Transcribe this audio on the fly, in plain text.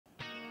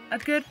A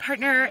good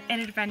partner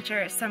in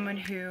adventure is someone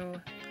who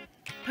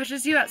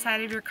pushes you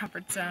outside of your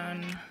comfort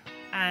zone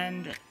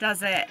and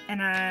does it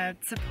in a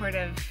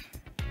supportive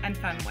and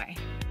fun way.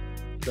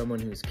 Someone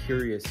who's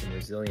curious and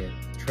resilient,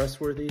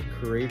 trustworthy,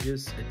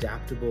 courageous,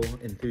 adaptable,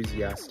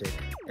 enthusiastic.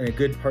 And a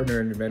good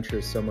partner in adventure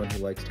is someone who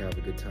likes to have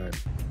a good time.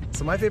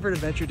 So my favorite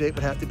adventure date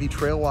would have to be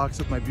trail walks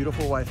with my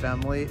beautiful wife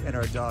Emily and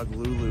our dog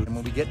Lulu. And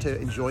when we get to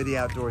enjoy the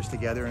outdoors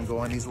together and go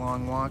on these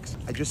long walks,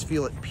 I just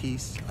feel at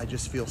peace, I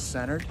just feel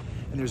centered.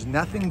 And there's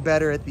nothing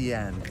better at the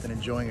end than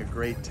enjoying a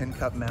great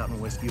TINCUP Mountain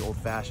Whiskey Old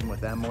Fashioned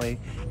with Emily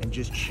and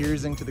just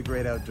cheersing to the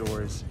great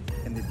outdoors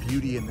and the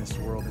beauty in this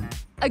world.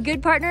 A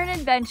good partner in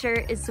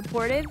adventure is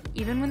supportive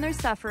even when they're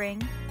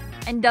suffering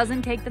and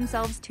doesn't take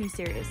themselves too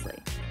seriously.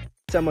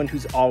 Someone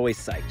who's always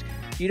psyched.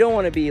 You don't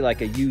want to be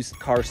like a used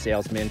car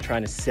salesman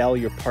trying to sell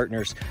your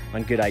partners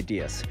on good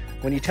ideas.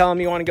 When you tell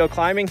them you want to go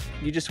climbing,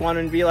 you just want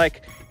them to be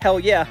like, hell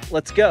yeah,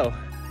 let's go.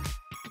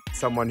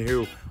 Someone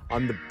who,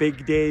 on the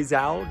big days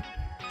out,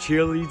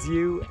 cheerleads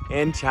you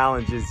and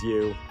challenges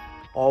you,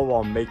 all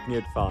while making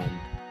it fun.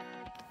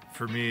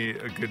 For me,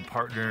 a good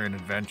partner in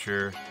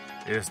adventure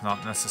is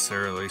not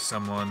necessarily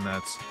someone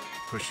that's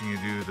pushing you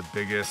to do the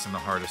biggest and the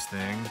hardest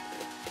thing,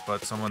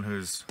 but someone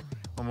who's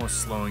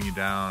almost slowing you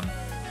down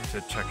to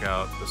check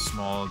out the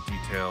small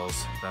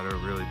details that are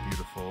really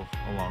beautiful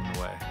along the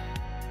way.